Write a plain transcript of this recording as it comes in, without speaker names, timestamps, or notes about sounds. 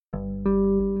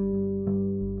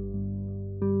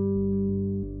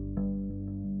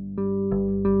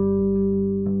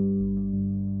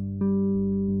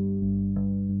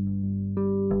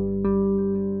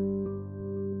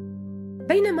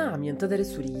عم ينتظر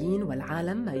السوريين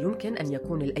والعالم ما يمكن أن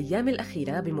يكون الأيام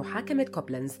الأخيرة بمحاكمة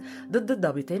كوبلنز ضد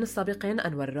الضابطين السابقين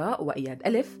أنور راء وإياد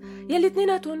ألف، يلي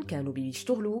اثنيناتهم كانوا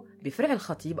بيشتغلوا بفرع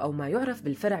الخطيب أو ما يعرف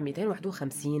بالفرع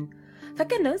 251.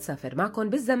 فكرنا نسافر معكم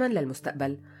بالزمن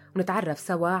للمستقبل ونتعرف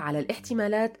سوا على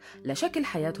الاحتمالات لشكل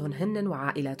حياتهم هن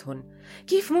وعائلاتهم.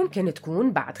 كيف ممكن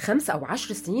تكون بعد 5 أو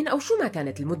 10 سنين أو شو ما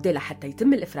كانت المدة لحتى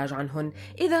يتم الإفراج عنهم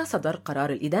إذا صدر قرار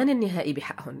الإدانة النهائي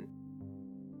بحقهم.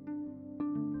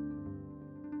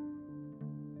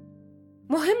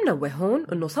 مهم نوه هون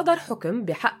أنه صدر حكم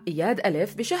بحق إياد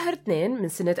ألف بشهر 2 من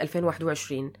سنة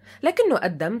 2021، لكنه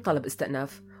قدم طلب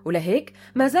استئناف، ولهيك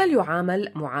ما زال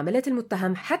يعامل معاملة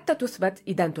المتهم حتى تثبت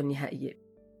إدانته النهائية.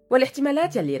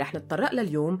 والاحتمالات يلي رح نتطرق لها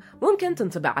اليوم ممكن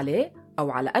تنطبق عليه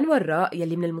أو على أنور راء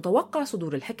يلي من المتوقع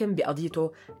صدور الحكم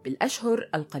بقضيته بالأشهر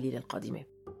القليلة القادمة.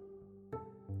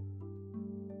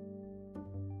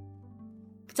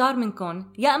 كتار منكم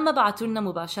يا أما بعتوا لنا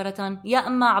مباشرة يا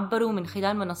أما عبروا من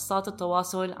خلال منصات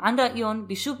التواصل عن رأيهم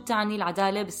بشو بتعني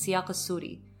العدالة بالسياق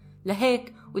السوري.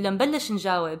 لهيك ولنبلش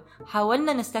نجاوب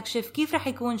حاولنا نستكشف كيف رح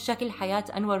يكون شكل حياة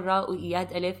أنور راء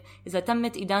وإياد ألف إذا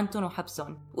تمت إدانتهم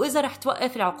وحبسهم، وإذا رح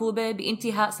توقف العقوبة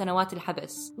بانتهاء سنوات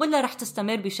الحبس ولا رح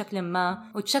تستمر بشكل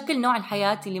ما وتشكل نوع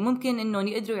الحياة اللي ممكن إنهم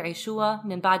يقدروا يعيشوها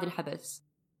من بعد الحبس.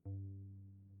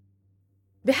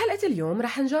 بحلقة اليوم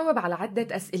رح نجاوب على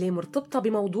عدة أسئلة مرتبطة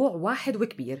بموضوع واحد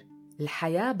وكبير: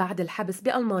 الحياة بعد الحبس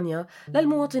بألمانيا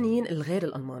للمواطنين الغير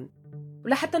الألمان.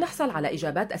 ولحتى نحصل على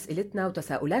إجابات أسئلتنا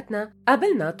وتساؤلاتنا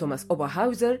قابلنا توماس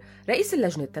أوبرهاوزر، رئيس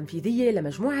اللجنة التنفيذية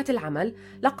لمجموعة العمل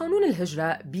لقانون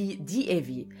الهجرة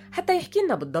BDAV، حتى يحكي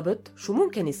لنا بالضبط شو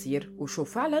ممكن يصير وشو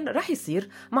فعلا رح يصير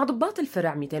مع ضباط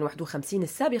الفرع 251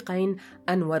 السابقين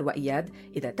أنور وإياد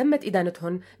إذا تمت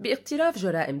إدانتهم باقتراف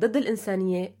جرائم ضد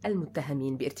الإنسانية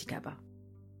المتهمين بارتكابها.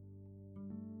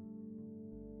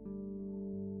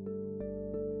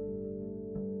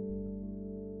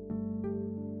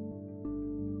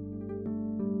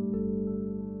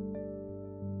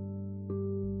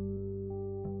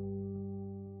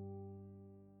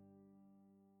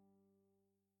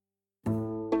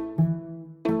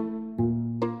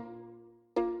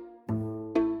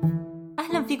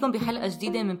 أهلا فيكم بحلقة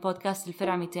جديدة من بودكاست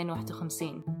الفرع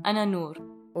 251. أنا نور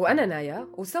وأنا نايا،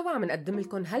 وسوا عم نقدم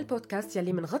لكم هالبودكاست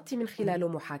يلي منغطي من خلاله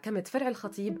محاكمة فرع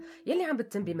الخطيب يلي عم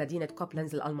بتتم بمدينة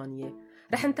كوبلنز الألمانية.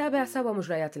 رح نتابع سوا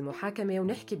مجريات المحاكمة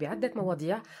ونحكي بعدة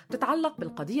مواضيع بتتعلق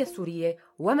بالقضية السورية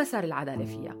ومسار العدالة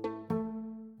فيها.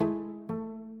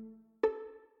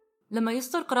 لما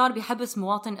يصدر قرار بحبس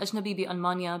مواطن أجنبي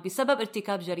بألمانيا بسبب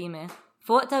ارتكاب جريمة،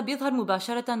 فوقتها بيظهر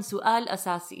مباشرة سؤال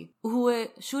أساسي، وهو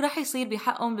شو رح يصير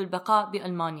بحقهم بالبقاء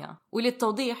بألمانيا.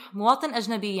 وللتوضيح، مواطن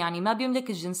أجنبي يعني ما بيملك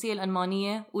الجنسية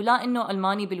الألمانية ولا إنه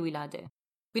ألماني بالولادة.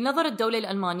 بنظر الدولة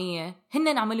الألمانية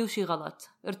هن عملوا شي غلط،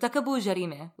 ارتكبوا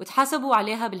جريمة وتحاسبوا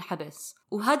عليها بالحبس،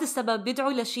 وهذا السبب بيدعو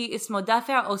لشيء اسمه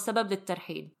دافع أو سبب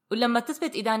للترحيل. ولما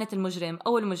تثبت إدانة المجرم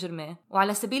أو المجرمة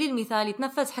وعلى سبيل المثال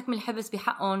يتنفذ حكم الحبس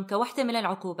بحقهم كوحدة من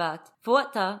العقوبات،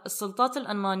 فوقتها السلطات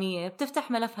الألمانية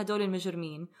بتفتح ملف هدول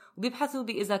المجرمين وبيبحثوا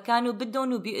بإذا كانوا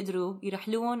بدهم وبيقدروا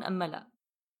يرحلون أم لا.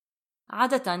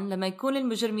 عادة لما يكون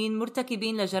المجرمين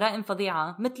مرتكبين لجرائم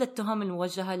فظيعة مثل التهم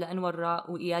الموجهة لأنور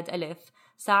راء وإياد ألف،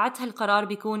 ساعتها القرار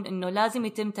بيكون إنه لازم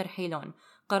يتم ترحيلهم.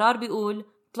 قرار بيقول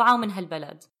طلعوا من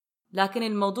هالبلد. لكن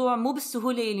الموضوع مو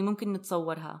بالسهولة اللي ممكن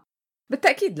نتصورها.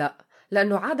 بالتأكيد لا،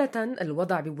 لأنه عادة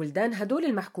الوضع ببلدان هدول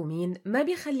المحكومين ما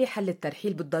بيخلي حل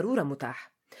الترحيل بالضرورة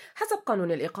متاح. حسب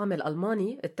قانون الإقامة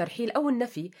الألماني، الترحيل أو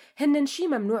النفي هن شيء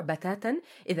ممنوع بتاتا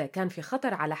إذا كان في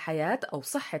خطر على حياة أو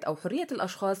صحة أو حرية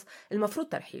الأشخاص المفروض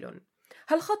ترحيلهم.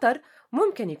 هالخطر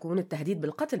ممكن يكون التهديد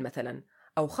بالقتل مثلا،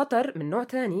 أو خطر من نوع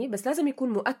تاني بس لازم يكون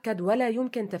مؤكد ولا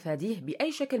يمكن تفاديه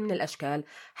بأي شكل من الأشكال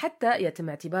حتى يتم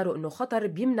اعتباره أنه خطر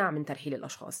بيمنع من ترحيل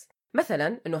الأشخاص.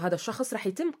 مثلا أنه هذا الشخص رح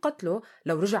يتم قتله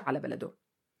لو رجع على بلده.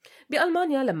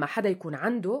 بألمانيا لما حدا يكون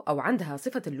عنده أو عندها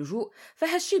صفة اللجوء،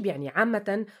 فهالشي بيعني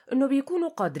عامة أنه بيكونوا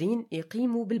قادرين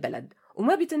يقيموا بالبلد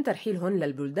وما بيتم ترحيلهم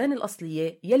للبلدان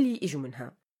الأصلية يلي يجوا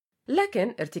منها.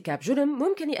 لكن ارتكاب جرم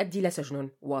ممكن يؤدي لسجنهم،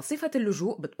 وصفة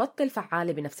اللجوء بتبطل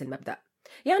فعالة بنفس المبدأ،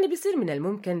 يعني بيصير من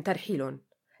الممكن ترحيلهم.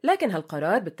 لكن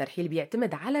هالقرار بالترحيل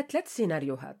بيعتمد على 3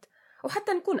 سيناريوهات.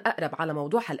 وحتى نكون أقرب على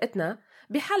موضوع حلقتنا،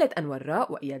 بحالة أنور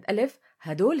راء وإياد ألف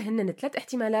هدول هن 3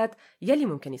 احتمالات يلي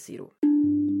ممكن يصيروا.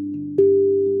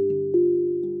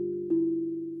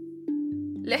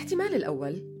 الاحتمال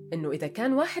الأول إنه إذا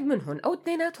كان واحد منهم أو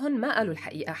اثنيناتهم ما قالوا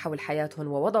الحقيقة حول حياتهم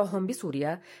ووضعهم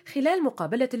بسوريا خلال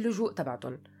مقابلة اللجوء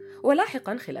تبعتهم،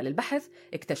 ولاحقاً خلال البحث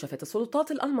اكتشفت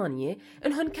السلطات الألمانية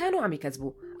إنهم كانوا عم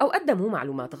يكذبوا أو قدموا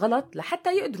معلومات غلط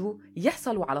لحتى يقدروا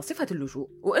يحصلوا على صفة اللجوء،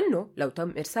 وإنه لو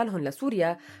تم إرسالهم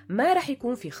لسوريا ما رح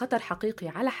يكون في خطر حقيقي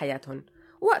على حياتهم.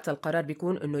 وقت القرار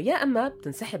بيكون إنه يا أما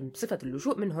بتنسحب صفة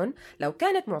اللجوء منهم لو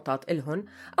كانت معطاة إلهم،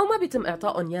 أو ما بيتم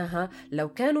إعطائهم إياها لو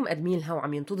كانوا مقدمينها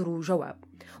وعم ينتظروا جواب.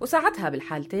 وساعتها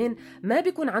بالحالتين ما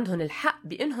بيكون عندهم الحق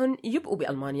بإنهم يبقوا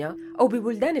بألمانيا أو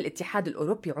ببلدان الاتحاد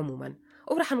الأوروبي عموماً،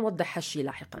 ورح نوضح هالشي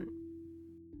لاحقاً.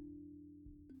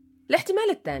 الاحتمال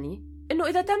الثاني إنه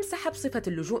إذا تم سحب صفة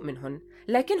اللجوء منهم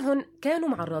لكنهم كانوا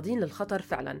معرضين للخطر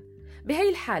فعلاً، بهي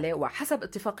الحالة وحسب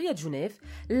اتفاقية جنيف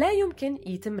لا يمكن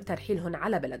يتم ترحيلهم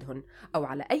على بلدهم أو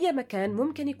على أي مكان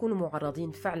ممكن يكونوا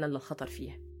معرضين فعلاً للخطر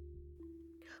فيه.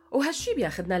 وهالشي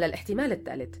بياخدنا للاحتمال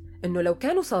الثالث، إنه لو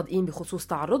كانوا صادقين بخصوص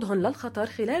تعرضهم للخطر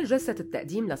خلال جلسة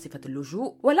التقديم لصفة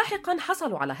اللجوء، ولاحقاً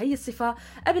حصلوا على هي الصفة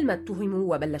قبل ما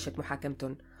اتهموا وبلشت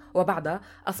محاكمتهم، وبعدها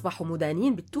أصبحوا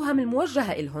مدانين بالتهم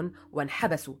الموجهة إلهم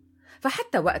وانحبسوا،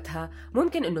 فحتى وقتها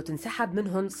ممكن إنه تنسحب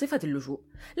منهم صفة اللجوء،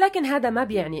 لكن هذا ما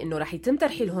بيعني إنه رح يتم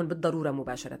ترحيلهم بالضرورة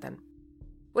مباشرة.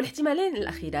 والاحتمالين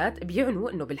الأخيرات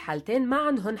بيعنوا إنه بالحالتين ما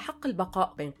عندهم حق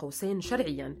البقاء بين قوسين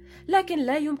شرعياً، لكن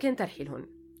لا يمكن ترحيلهم.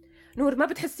 نور، ما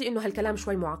بتحسي إنه هالكلام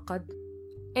شوي معقد؟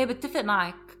 ايه بتفق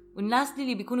معك، والناس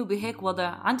اللي بيكونوا بهيك وضع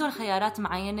عندهم خيارات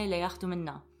معينة لياخدوا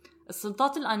منها.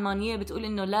 السلطات الألمانية بتقول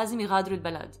إنه لازم يغادروا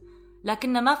البلد،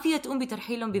 لكنها ما فيها تقوم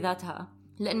بترحيلهم بذاتها،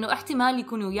 لأنه احتمال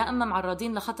يكونوا يا إما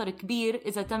معرضين لخطر كبير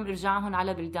إذا تم إرجاعهم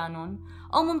على بلدانهم،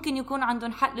 أو ممكن يكون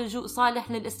عندهم حق لجوء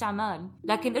صالح للاستعمال،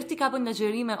 لكن ارتكابهم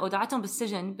لجريمة أودعتهم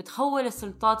بالسجن بتخول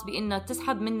السلطات بإنها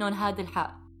تسحب منهم هذا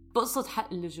الحق، بقصد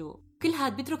حق اللجوء. كل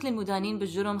هاد بيترك للمدانين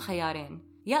بالجرم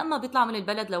خيارين: يا إما بيطلعوا من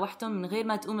البلد لوحدهم من غير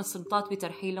ما تقوم السلطات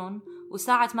بترحيلهم،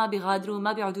 وساعة ما بيغادروا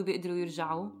ما بيعودوا بيقدروا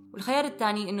يرجعوا، والخيار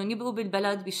الثاني إنه يبقوا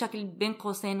بالبلد بشكل بين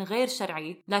قوسين غير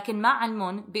شرعي، لكن مع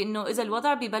علمهم بإنه إذا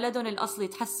الوضع ببلدهم الأصلي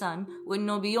تحسن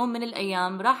وإنه بيوم من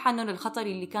الأيام راح عنهم الخطر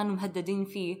اللي كانوا مهددين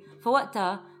فيه،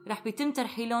 فوقتها رح بيتم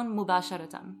ترحيلهم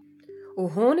مباشرة.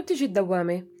 وهون بتجي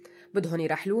الدوامة، بدهم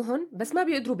يرحلوهم بس ما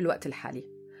بيقدروا بالوقت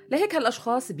الحالي، لهيك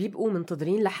هالأشخاص بيبقوا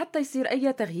منتظرين لحتى يصير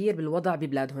أي تغيير بالوضع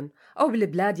ببلادهم أو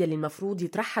بالبلاد يلي المفروض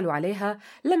يترحلوا عليها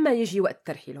لما يجي وقت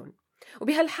ترحيلهم،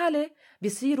 وبهالحالة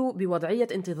بيصيروا بوضعية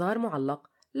انتظار معلق،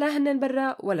 لا هنن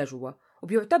برا ولا جوا،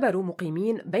 وبيعتبروا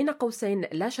مقيمين بين قوسين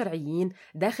لا شرعيين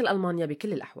داخل ألمانيا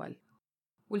بكل الأحوال.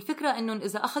 والفكرة إنهم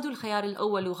إذا أخذوا الخيار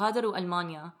الأول وغادروا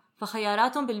ألمانيا،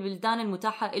 فخياراتهم بالبلدان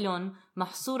المتاحة إلهم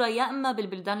محصورة يا إما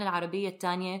بالبلدان العربية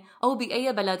الثانية أو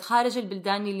بأي بلد خارج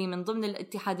البلدان اللي من ضمن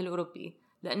الاتحاد الأوروبي،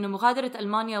 لأنه مغادرة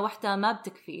ألمانيا وحدها ما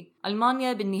بتكفي.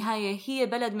 ألمانيا بالنهاية هي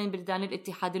بلد من بلدان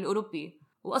الاتحاد الأوروبي،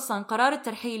 وأصلاً قرار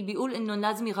الترحيل بيقول إنهم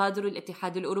لازم يغادروا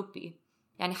الاتحاد الأوروبي.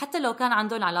 يعني حتى لو كان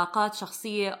عندهم علاقات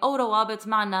شخصية أو روابط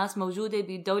مع ناس موجودة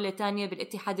بدولة تانية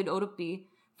بالاتحاد الأوروبي،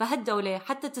 فهالدولة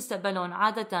حتى تستقبلهم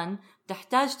عادة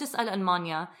تحتاج تسأل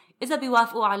ألمانيا إذا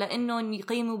بيوافقوا على إنهم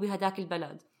يقيموا بهداك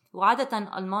البلد،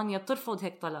 وعادة ألمانيا بترفض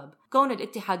هيك طلب، كون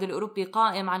الاتحاد الأوروبي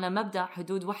قائم على مبدأ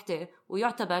حدود وحدة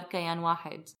ويعتبر كيان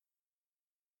واحد.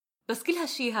 بس كل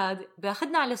هالشي هاد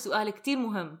بياخدنا على سؤال كتير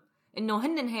مهم، إنه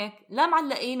هنن هيك لا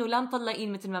معلقين ولا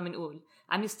مطلقين مثل ما منقول،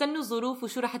 عم يستنوا الظروف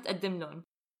وشو رح تقدم لهم،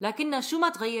 لكنها شو ما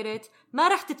تغيرت ما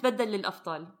رح تتبدل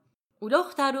للأفضل. ولو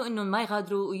اختاروا إنهم ما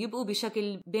يغادروا ويبقوا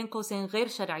بشكل بين قوسين غير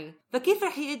شرعي، فكيف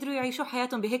رح يقدروا يعيشوا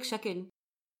حياتهم بهيك شكل؟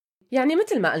 يعني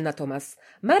مثل ما قلنا توماس،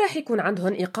 ما رح يكون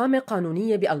عندهم إقامة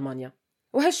قانونية بألمانيا،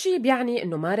 وهالشي بيعني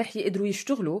إنه ما رح يقدروا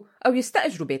يشتغلوا أو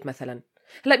يستأجروا بيت مثلاً.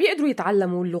 هلأ بيقدروا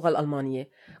يتعلموا اللغة الألمانية،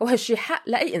 وهالشي حق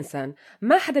لأي إنسان،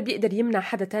 ما حدا بيقدر يمنع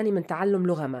حدا تاني من تعلم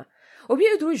لغة ما،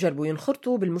 وبيقدروا يجربوا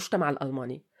ينخرطوا بالمجتمع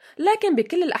الألماني، لكن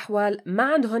بكل الأحوال ما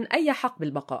عندهم أي حق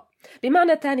بالبقاء.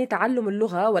 بمعنى تاني تعلم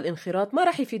اللغة والانخراط ما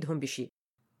رح يفيدهم بشي.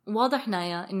 واضح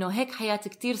نايا إنه هيك حياة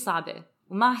كتير صعبة،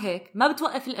 ومع هيك ما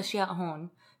بتوقف الأشياء هون.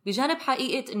 بجانب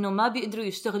حقيقة إنه ما بيقدروا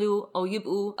يشتغلوا أو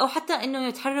يبقوا أو حتى إنه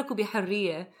يتحركوا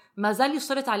بحرية، ما زال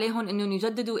يشترط عليهم إنه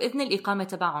يجددوا إذن الإقامة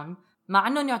تبعهم، مع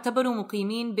أنهم يعتبروا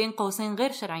مقيمين بين قوسين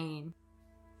غير شرعيين.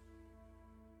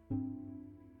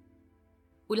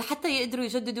 ولحتى يقدروا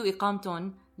يجددوا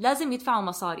إقامتهم لازم يدفعوا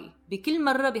مصاري بكل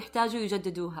مرة بيحتاجوا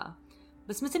يجددوها،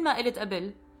 بس مثل ما قلت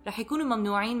قبل رح يكونوا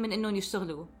ممنوعين من إنهم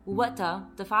يشتغلوا، ووقتها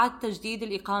دفعات تجديد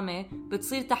الإقامة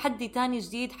بتصير تحدي تاني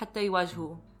جديد حتى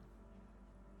يواجهوه.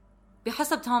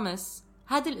 بحسب توماس،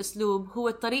 هذا الأسلوب هو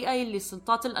الطريقة اللي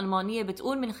السلطات الألمانية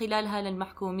بتقول من خلالها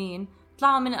للمحكومين: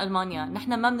 طلعوا من ألمانيا،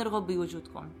 نحن ما بنرغب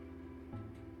بوجودكم.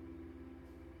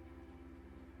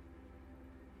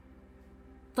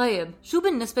 طيب شو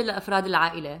بالنسبة لأفراد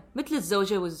العائلة مثل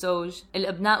الزوجة والزوج،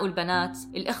 الأبناء والبنات،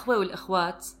 الإخوة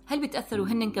والإخوات؟ هل بيتأثروا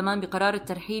هن كمان بقرار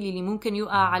الترحيل اللي ممكن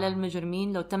يوقع على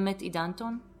المجرمين لو تمت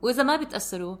إدانتهم؟ وإذا ما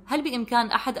بيتأثروا، هل بإمكان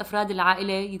أحد أفراد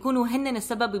العائلة يكونوا هن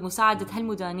السبب بمساعدة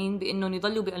هالمدانين بأنهم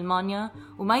يضلوا بألمانيا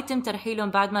وما يتم ترحيلهم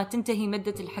بعد ما تنتهي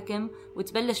مدة الحكم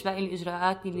وتبلش باقي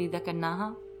الإجراءات اللي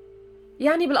ذكرناها؟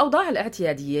 يعني بالأوضاع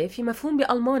الاعتيادية في مفهوم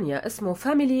بألمانيا اسمه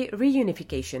Family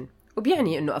Reunification،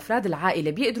 وبيعني إنه أفراد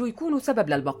العائلة بيقدروا يكونوا سبب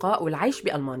للبقاء والعيش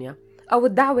بألمانيا أو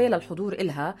الدعوة للحضور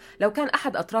إلها لو كان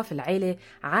أحد أطراف العائلة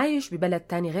عايش ببلد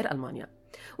تاني غير ألمانيا.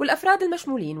 والأفراد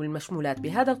المشمولين والمشمولات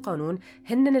بهذا القانون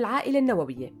هن العائلة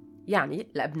النووية، يعني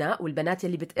الأبناء والبنات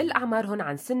يلي بتقل أعمارهم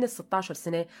عن سن 16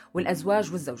 سنة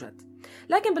والأزواج والزوجات.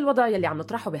 لكن بالوضع يلي عم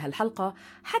نطرحه بهالحلقة،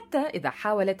 حتى إذا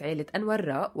حاولت عائلة أنور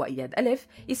راء وإياد ألف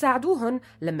يساعدوهن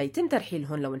لما يتم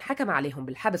ترحيلهن لو انحكم عليهم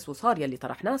بالحبس وصار يلي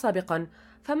طرحناه سابقاً،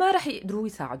 فما رح يقدروا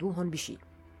يساعدوهن بشيء.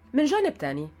 من جانب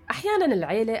تاني، أحياناً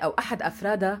العيلة أو أحد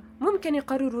أفرادها ممكن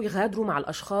يقرروا يغادروا مع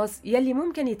الأشخاص يلي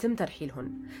ممكن يتم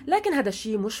ترحيلهن، لكن هذا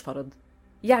الشيء مش فرض،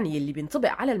 يعني يلي بينطبق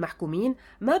على المحكومين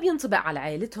ما بينطبق على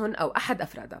عائلتهم أو أحد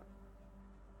أفرادها.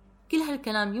 كل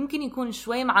هالكلام يمكن يكون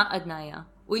شوي معقد نايا،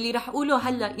 واللي رح أقوله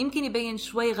هلأ يمكن يبين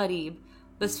شوي غريب،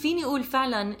 بس فيني أقول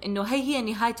فعلاً إنه هي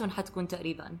نهايتهم حتكون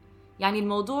تقريباً. يعني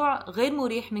الموضوع غير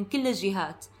مريح من كل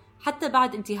الجهات حتى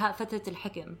بعد انتهاء فترة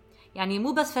الحكم، يعني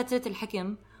مو بس فترة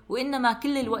الحكم وإنما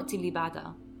كل الوقت اللي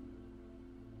بعدها.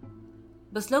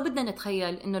 بس لو بدنا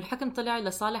نتخيل إنه الحكم طلع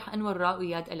لصالح أنور راء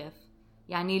وإياد ألف،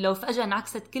 يعني لو فجأة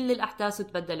انعكست كل الأحداث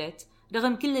وتبدلت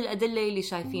رغم كل الأدلة اللي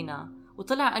شايفينها،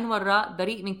 وطلع أنور راء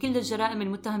بريء من كل الجرائم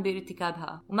المتهم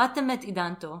بارتكابها وما تمت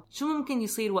إدانته، شو ممكن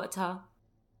يصير وقتها؟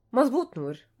 مزبوط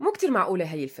نور، مو كتير معقولة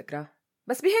هي الفكرة.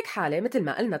 بس بهيك حالة مثل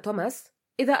ما قلنا توماس،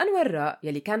 إذا أنور راء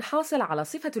يلي كان حاصل على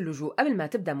صفة اللجوء قبل ما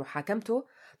تبدأ محاكمته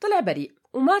طلع بريء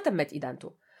وما تمت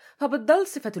إدانته، فبتضل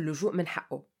صفة اللجوء من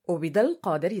حقه، وبيضل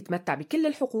قادر يتمتع بكل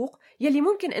الحقوق يلي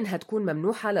ممكن إنها تكون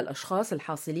ممنوحة للأشخاص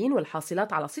الحاصلين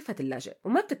والحاصلات على صفة اللاجئ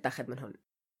وما بتتاخد منهم.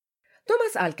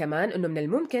 توماس قال كمان إنه من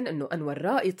الممكن إنه أنور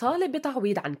راء يطالب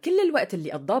بتعويض عن كل الوقت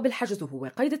اللي قضاه بالحجز وهو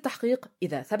قيد التحقيق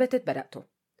إذا ثبتت براءته.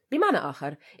 بمعنى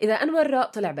آخر، إذا أنور راء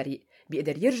طلع بريء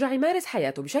بيقدر يرجع يمارس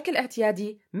حياته بشكل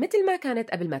اعتيادي مثل ما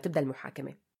كانت قبل ما تبدأ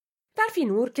المحاكمة. تعرفي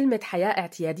نور، كلمة حياة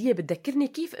اعتيادية بتذكرني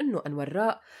كيف إنه أنور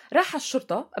راء راح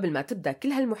الشرطة قبل ما تبدأ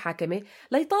كل هالمحاكمة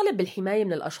ليطالب بالحماية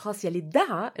من الأشخاص يلي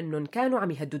ادعى إنهم كانوا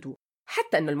عم يهددوه،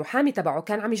 حتى إنه المحامي تبعه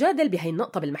كان عم يجادل بهي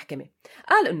النقطة بالمحكمة.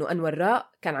 قال إنه أنور راء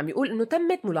كان عم يقول إنه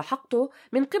تمت ملاحقته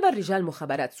من قبل رجال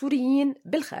مخابرات سوريين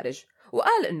بالخارج،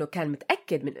 وقال إنه كان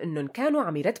متأكد من إنهم كانوا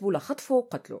عم يرتبوا لخطفه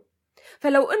وقتله.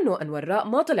 فلو إنه أنور راء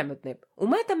ما طلع مذنب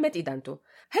وما تمت إدانته،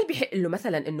 هل بيحق له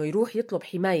مثلا إنه يروح يطلب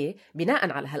حماية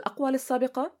بناء على هالأقوال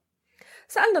السابقة؟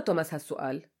 سألنا توماس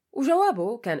هالسؤال،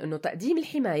 وجوابه كان إنه تقديم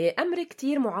الحماية أمر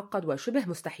كتير معقد وشبه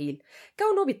مستحيل،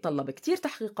 كونه بيتطلب كتير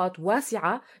تحقيقات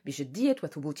واسعة بجدية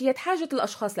وثبوتية حاجة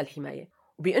الأشخاص للحماية،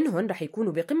 وبأنهم رح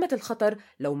يكونوا بقمة الخطر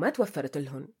لو ما توفرت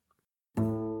لهم.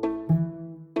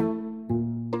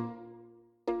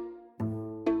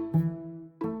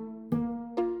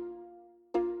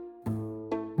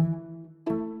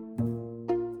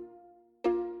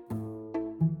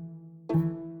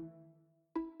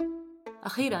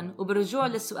 أخيراً، وبالرجوع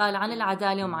للسؤال عن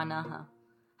العدالة ومعناها،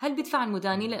 هل بيدفع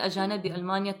المدانين الأجانب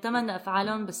بألمانيا الثمن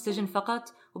لأفعالهم بالسجن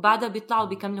فقط وبعدها بيطلعوا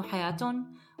بيكملوا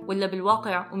حياتهم؟ ولا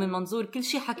بالواقع ومن منظور كل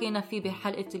شي حكينا فيه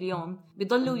بحلقة اليوم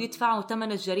بيضلوا يدفعوا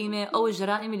ثمن الجريمة أو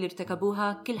الجرائم اللي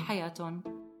ارتكبوها كل حياتهم؟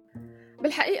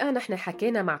 بالحقيقة نحن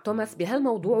حكينا مع توماس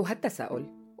بهالموضوع وهالتساؤل،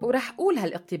 ورح أقول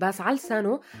هالاقتباس على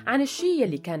لسانه عن الشيء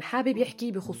يلي كان حابب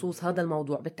يحكي بخصوص هذا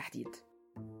الموضوع بالتحديد.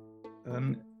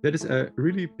 That is a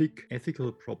really big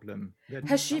ethical problem.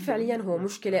 هالشي فعلياً هو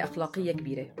مشكلة أخلاقية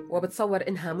كبيرة، وبتصور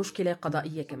إنها مشكلة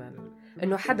قضائية كمان.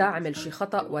 إنه حدا عمل شي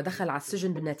خطأ ودخل على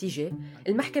السجن بالنتيجة،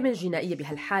 المحكمة الجنائية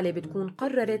بهالحالة بتكون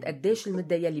قررت قديش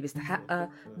المدة يلي بيستحقها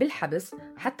بالحبس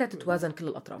حتى تتوازن كل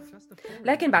الأطراف.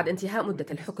 لكن بعد انتهاء مدة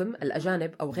الحكم،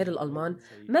 الأجانب أو غير الألمان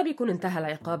ما بيكون انتهى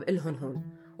العقاب إلهن هون،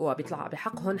 وبيطلع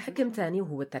بحقهم حكم تاني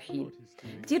وهو الترحيل.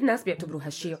 كتير ناس بيعتبروا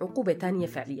هالشي عقوبة تانية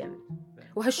فعلياً،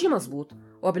 وهالشي مزبوط،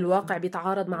 وبالواقع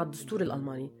بيتعارض مع الدستور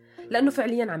الألماني، لأنه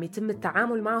فعلياً عم يتم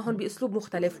التعامل معهم بأسلوب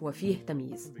مختلف وفيه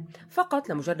تمييز فقط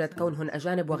لمجرد كونهن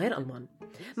أجانب وغير ألمان،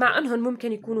 مع أنهم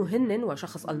ممكن يكونوا هن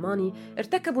وشخص ألماني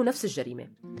ارتكبوا نفس الجريمة،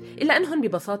 إلا أنهم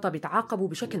ببساطة بيتعاقبوا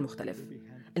بشكل مختلف.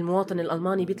 المواطن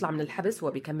الألماني بيطلع من الحبس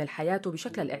وبيكمل حياته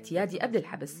بشكل الاعتيادي قبل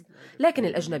الحبس، لكن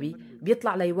الأجنبي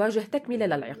بيطلع ليواجه تكملة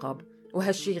للعقاب،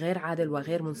 وهالشي غير عادل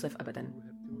وغير منصف أبداً.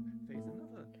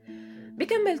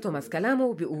 بكمل توماس كلامه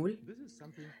وبيقول: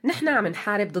 نحن عم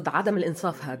نحارب ضد عدم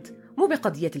الإنصاف هاد، مو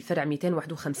بقضية الفرع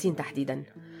 251 تحديداً،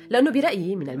 لأنه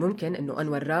برأيي من الممكن أنه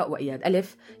أنور راء وإياد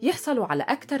ألف يحصلوا على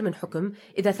أكثر من حكم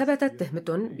إذا ثبتت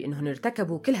تهمتهم بأنهم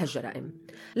ارتكبوا كل هالجرائم.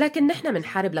 لكن نحن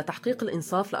منحارب لتحقيق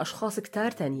الإنصاف لأشخاص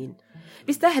كتار تانيين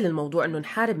بيستاهل الموضوع أنه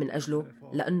نحارب من أجله،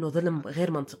 لأنه ظلم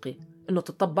غير منطقي أنه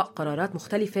تطبق قرارات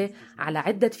مختلفة على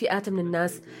عدة فئات من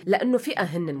الناس، لأنه فئة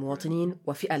هن مواطنين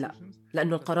وفئة لا،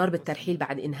 لأنه القرار بالترحيل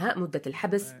بعد إنهاء مدة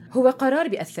الحبس هو قرار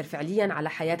بيأثر فعلياً على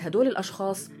حياة هدول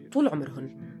الأشخاص طول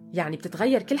عمرهم، يعني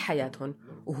بتتغير كل حياتهم،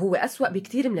 وهو أسوأ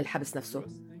بكتير من الحبس نفسه،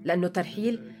 لأنه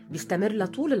الترحيل بيستمر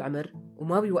لطول العمر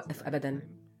وما بيوقف أبداً،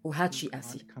 وهذا شيء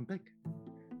قاسي.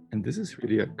 And this is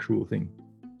really a cruel thing.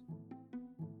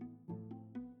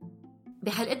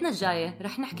 بحلقتنا الجاية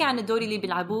رح نحكي عن الدور اللي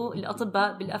بيلعبوه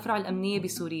الأطباء بالأفرع الأمنية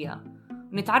بسوريا،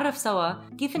 ونتعرف سوا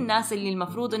كيف الناس اللي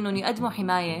المفروض أنهم يقدموا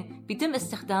حماية بيتم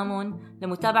استخدامهم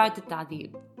لمتابعة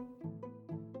التعذيب.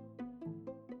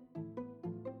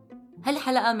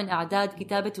 هالحلقة من إعداد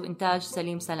كتابة وإنتاج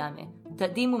سليم سلامة،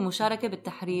 تقديم ومشاركة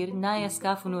بالتحرير نايا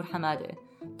سكاف ونور حمادة،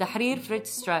 تحرير فريد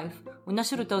سترايف،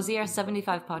 ونشر وتوزيع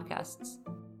 75 بودكاستس.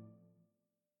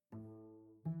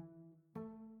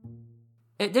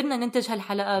 قدرنا ننتج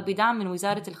هالحلقة بدعم من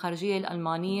وزارة الخارجية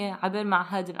الألمانية عبر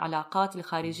معهد العلاقات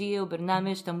الخارجية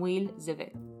وبرنامج تمويل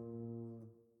زيفيت.